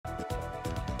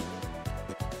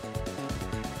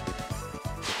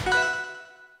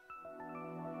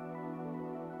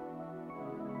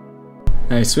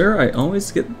I swear I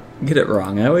always get it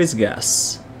wrong. I always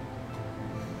guess.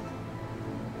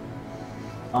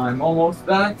 I'm almost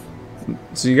back.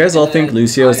 So you guys all think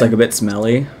Lucio is like a bit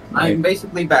smelly? Like, I'm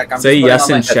basically back. I'm say just yes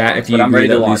putting on in my chat headphones, if you but I'm agree ready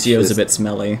that to watch Lucio is a this. bit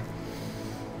smelly.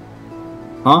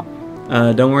 Huh?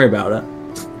 Don't worry about it.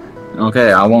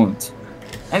 Okay, I won't.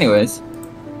 Anyways.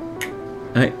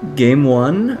 Alright, game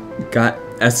 1 got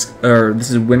this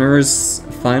is winners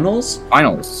finals.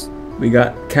 Finals. We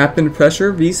got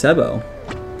CaptainPressure v Cebo.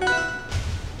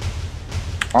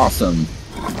 Awesome.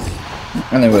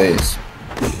 Anyways.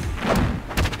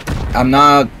 I'm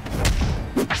not...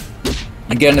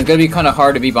 Again, it's gonna be kind of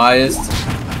hard to be biased,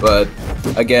 but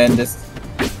again,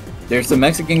 there's a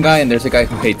Mexican guy and there's a guy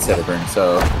who hates Forsburn,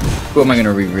 so who am I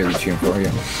gonna be really cheering for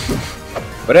here?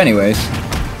 But anyways,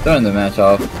 starting the match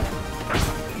off,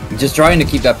 just trying to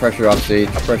keep that pressure off stage.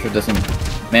 Pressure doesn't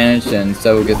manage, and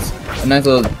so gets a nice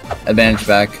little advantage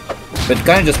back, but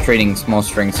kind of just trading small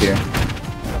strings here.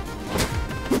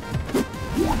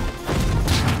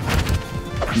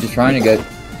 I'm just trying to get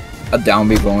a down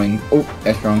B going. Oh,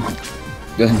 that's strong.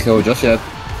 Doesn't kill just yet.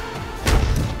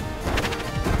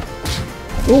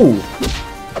 Ooh.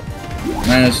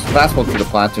 Managed fastball to the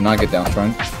plat to not get down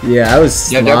strong. Yeah, I was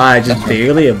sly. Yeah, I just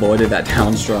barely avoided that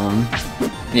down strong.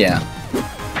 Yeah.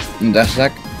 And dash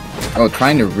attack. Oh,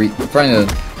 trying to.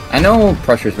 I know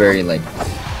pressure's very like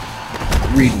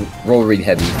roll read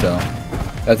heavy, so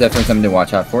that's definitely something to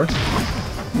watch out for.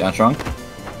 Down strong.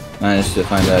 Managed to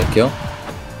find that kill.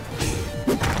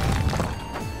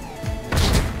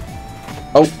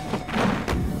 Oh.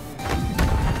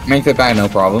 Makes it back, no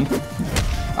problem.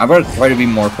 I'm gonna try to be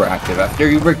more proactive. After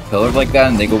you break pillars like that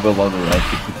and they go below the ledge,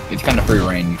 it's kind of free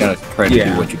reign. You gotta try to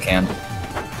do what you can.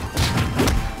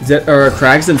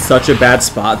 Kragg's in such a bad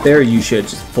spot there, you should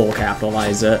just full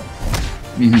capitalize it.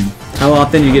 How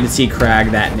often you get to see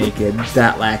Kragg that naked,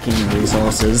 that lacking in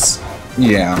resources?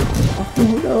 Yeah.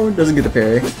 Oh no, doesn't get the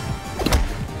parry.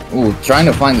 Ooh, trying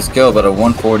to find the skill, but at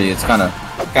 140, it's kind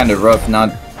of rough.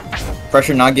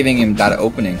 Pressure not giving him that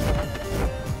opening.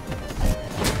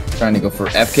 Trying to go for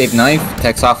F-cape knife,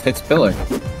 techs off, hits pillar.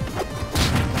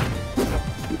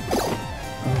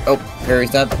 Oh,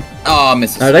 parries that. Oh,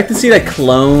 misses. I'd like to see that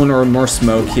clone or more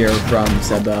smoke here from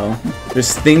Cebo.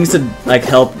 There's things to like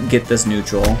help get this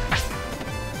neutral.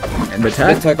 And the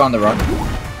tech. Good tech on the rock.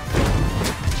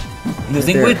 The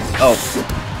thing with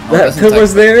that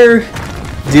pillar's there.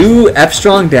 Do F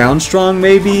strong down strong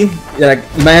maybe. Like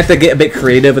you might have to get a bit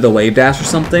creative with a wave dash or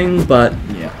something, but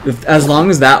as long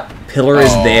as that pillar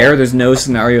is there, there's no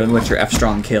scenario in which your F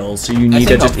strong kills. So you need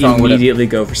to just immediately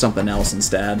go for something else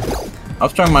instead.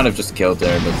 F strong might have just killed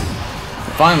there, but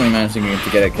finally managing to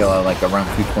get a kill at like around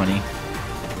 220.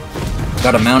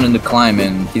 Got a mountain to climb,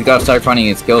 and he's got to start finding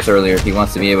his skills earlier if he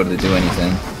wants to be able to do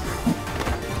anything.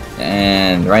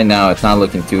 And right now, it's not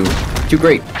looking too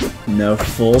great. No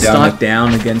full stock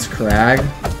down against Kragg.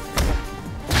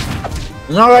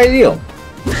 Not ideal.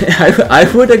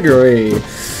 I would agree.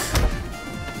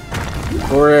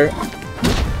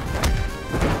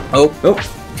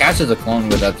 Catches a clone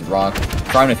with that rock.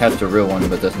 Trying to catch the real one,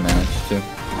 but doesn't manage to.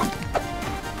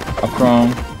 Up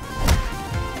strong.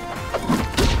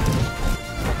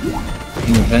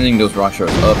 Defending those rock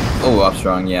shots up. Oh, up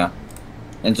strong, yeah.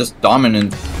 And just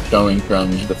dominant showing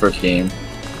from the first game.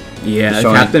 Yeah,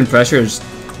 CaptainPressure's.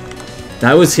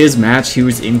 That was his match. He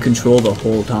was in control the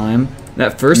whole time.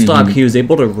 That first stock, he was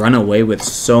able to run away with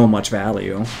so much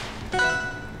value.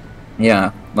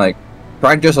 Yeah, like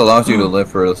Kragg just allows you to live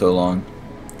for so long.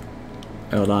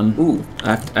 Hold on. Ooh.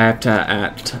 I have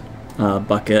to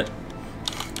Bucket.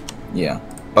 Yeah,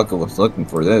 Bucket was looking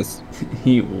for this.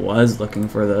 He was looking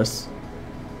for this.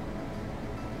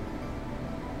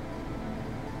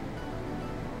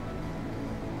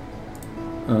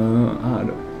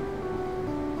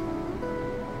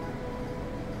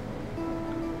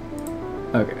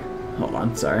 Okay, hold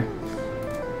on, sorry.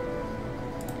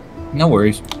 No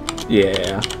worries.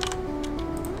 Yeah.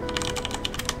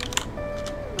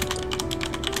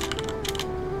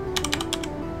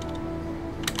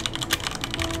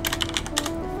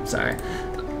 Sorry.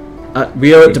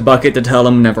 We owe it to Bucket to tell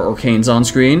him whenever Orcane's on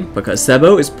screen, because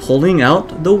Cebo is pulling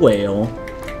out the whale.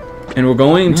 And we're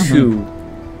going to...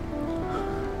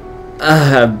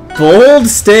 bold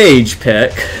stage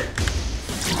pick.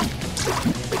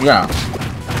 Yeah.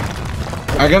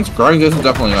 Against Kragg, this is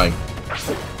definitely like...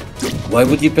 Why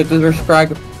would you pick this versus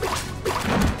Kragg?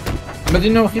 But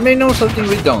you know, he may know something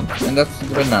we don't, and that's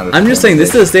what matters. I'm just saying,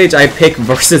 this is the stage I pick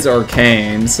versus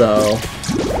Orcane, so...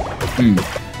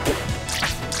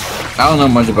 I don't know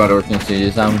much about Orcane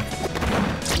stages. I'm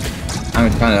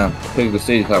kind of picking the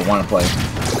stages I want to play.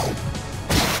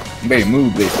 very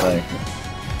mood basically.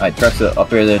 Alright, trucks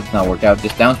up air that's not worked out.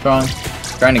 Just down strong.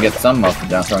 Trying to get some off the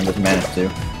down strong, doesn't manage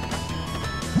to.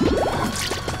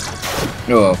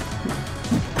 Oh.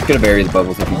 Could have buried the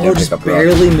bubbles if you did pick up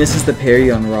barely rock. Misses the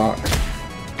parry on rock.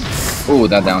 Ooh,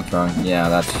 that down strong. Yeah,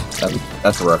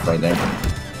 that's rough right there.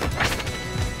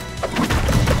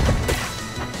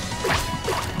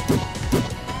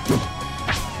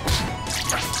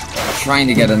 Trying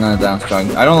to get another down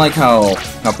strong. I don't like how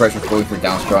Pressure's going for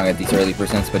down strong at these early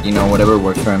percents, but you know, whatever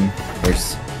works for him,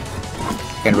 there's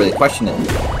can't really question it.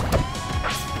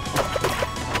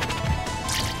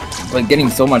 Like getting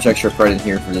so much extra credit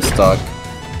here for this stock.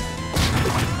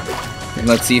 And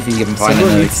let's see if he can find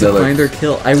another killer. Find their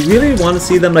kill. I really want to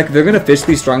see them, like, if they're gonna fish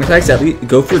these strong attacks, at least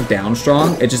go for down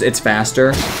strong. It's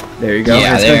faster. There you go.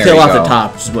 Yeah, and it's gonna kill off the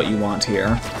top, which is what you want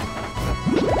here.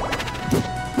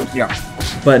 Yeah.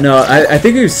 But no, I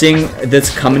think you're seeing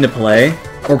this come into play.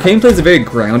 Orcane plays a very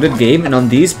grounded game, and on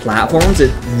these platforms,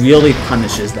 it really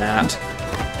punishes that.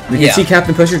 You can see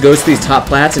CaptainPressure goes to these top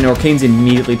plats, and Orcane's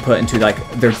immediately put into, like,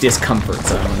 their discomfort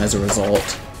zone as a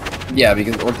result. Yeah,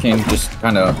 because Orcane just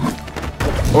kind of...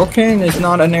 Orcane is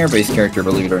not an air-based character,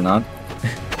 believe it or not.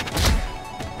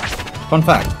 Fun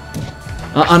fact.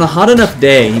 On a hot enough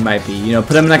day, he might be. You know,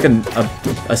 put him in like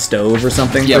a stove or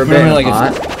something for a bit. Yeah, like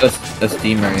a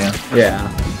steamer, yeah. Yeah.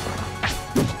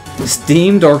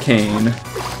 Steamed Orcane.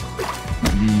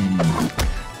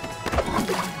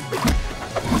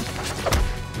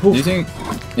 Do you think...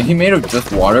 Is he made of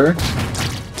just water?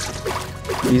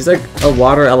 He's like a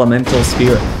water elemental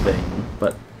spirit thing,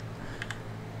 but...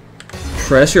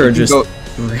 Pressure just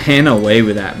ran away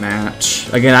with that match.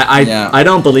 Again, I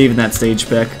don't believe in that stage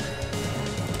pick.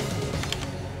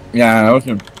 Yeah, that was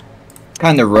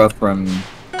kind of rough from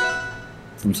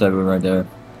Cebo right there.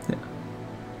 Yeah.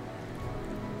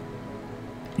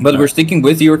 But we're sticking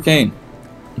with the Orcane.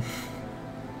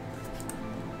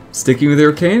 Sticking with the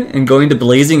Orcane and going to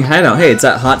Blazing Hideout. Hey, it's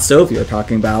that hot stove you were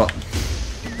talking about.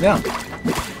 Yeah.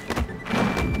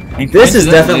 This is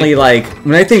definitely like,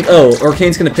 when I think, oh,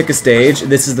 Orcane's gonna pick a stage,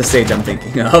 this is the stage I'm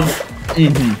thinking of.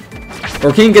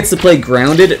 Orcane gets to play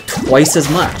grounded twice as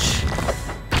much.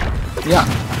 Yeah.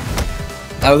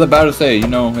 I was about to say, you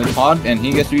know, it's hot and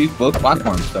he gets to use both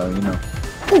platforms, so, you know.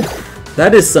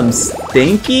 That is some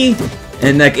stinky,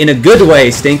 and like in a good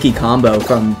way, stinky combo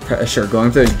from Pressure,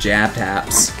 going for those jab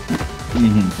taps.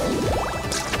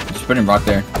 Just putting rock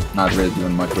there, not really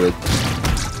doing much with it.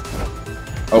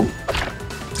 Oh.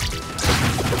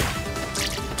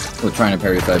 We're trying to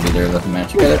parry side B there, doesn't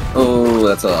manage to get it. Oh,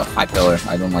 that's a high pillar.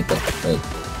 I don't like that. But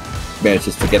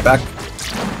manages to get back.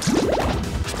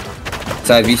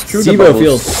 Side B's true. Cebo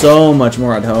feels so much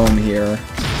more at home here.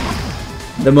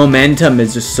 The momentum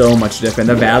is just so much different.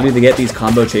 The value to get these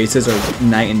combo chases are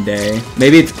night and day.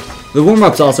 Maybe it's, the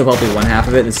warm-up's also probably one half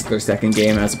of it. This is their second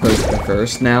game as opposed to their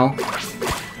first now.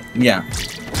 Yeah.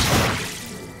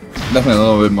 Definitely a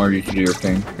little bit more used to your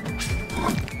thing.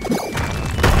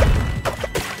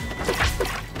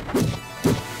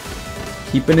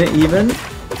 Keeping it even.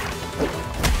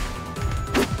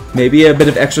 Maybe a bit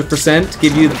of extra percent to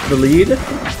give you the lead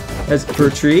as per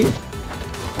treat.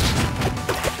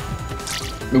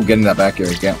 Ooh, getting that back here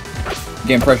again.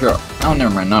 Getting pressure. Oh,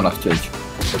 never mind. Not off stage.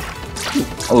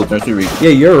 Oh, there's a read. Yeah,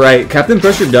 you're right.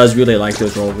 CaptainPressure does really like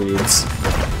those roll reads.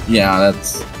 Yeah,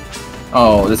 that's...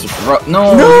 Oh, this is rough.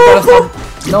 No! No! You gotta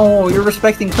stop. No, you're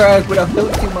respecting Kragg without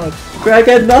feeling too much. Kragg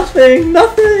had nothing!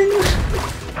 Nothing!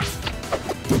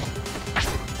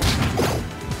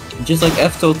 Just like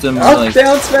F-tilt him. Up, like...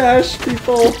 down smash,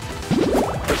 people!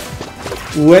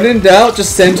 When in doubt,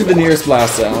 just send to the nearest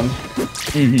blast zone.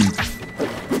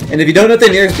 And if you don't know what the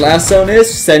nearest blast zone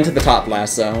is, send to the top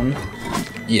blast zone.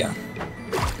 Yeah.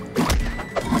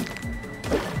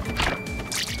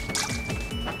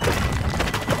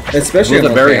 Especially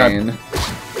both on very Orcane.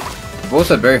 Both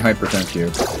have very high percent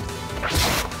here.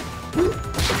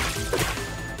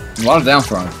 A lot of down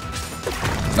strong.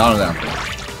 Not a down.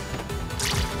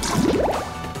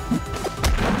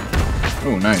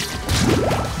 Oh, nice.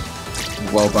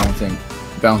 Well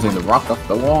bouncing the rock off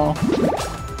the wall.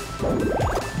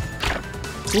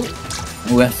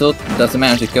 Ooh, that still doesn't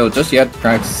manage to kill just yet.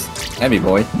 Kragg's heavy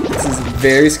boy. This is a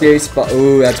very scary spot.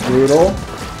 Ooh, that's brutal.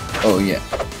 Oh yeah.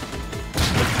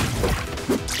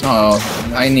 Oh,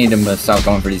 I need him to stop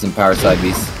going for these empowered side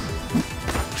Bs.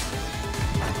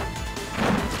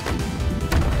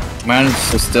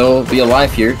 Managed to still be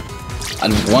alive here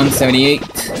at 178.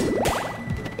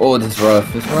 Oh, this is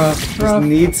rough. This is rough. This is rough.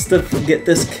 Needs to get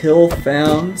this kill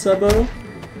found, Cebo.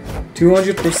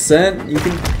 200%.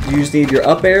 You just need your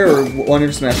up air or one of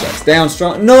your smash attacks. Down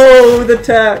strong. No, the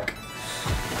attack.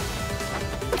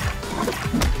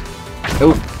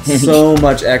 Oh, so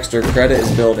much extra credit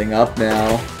is building up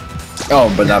now.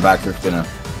 Oh, but that Baxter's gonna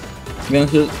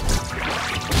hit.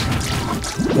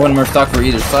 One more stock for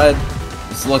either side.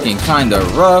 It's looking kinda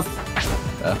rough.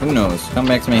 Who knows?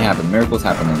 Comebacks may happen. Miracles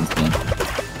happen in this game.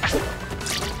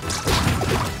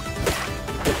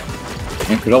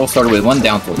 And it could all start with one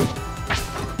down tilt.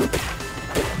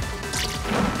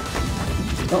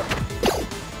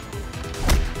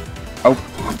 Oh.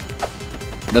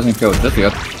 Doesn't feel just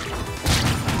yet.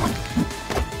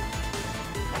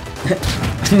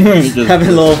 Having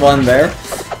a little fun there.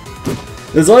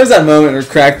 There's always that moment where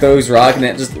Kragg throws rock and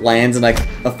it just lands in like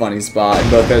a funny spot,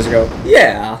 and both guys go,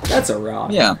 "Yeah, that's a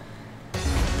rock." Yeah.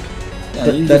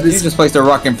 You just placed a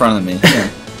rock in front of me. Yeah.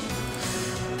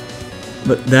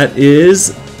 But that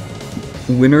is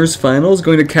winners finals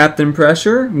going to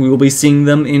CaptainPressure. We will be seeing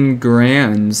them in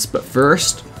grands. But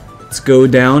first, let's go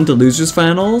down to losers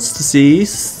finals to see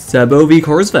Cebo v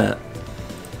Korsvet.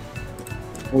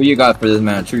 What you got for this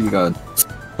match? Who you got?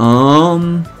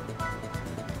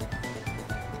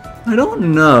 I don't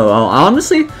know.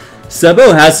 Honestly,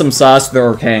 Cebo has some sauce with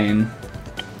Orcane.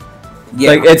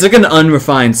 Yeah. Like, it's like an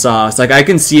unrefined sauce. Like, I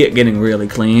can see it getting really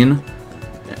clean.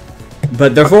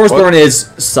 But their Forsburn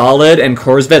is solid, and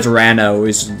Korsvet's Rano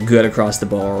is good across the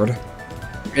board.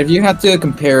 If you had to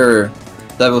compare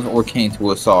Cebo's Orcane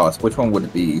to a sauce, which one would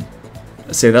it be?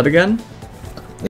 Say that again?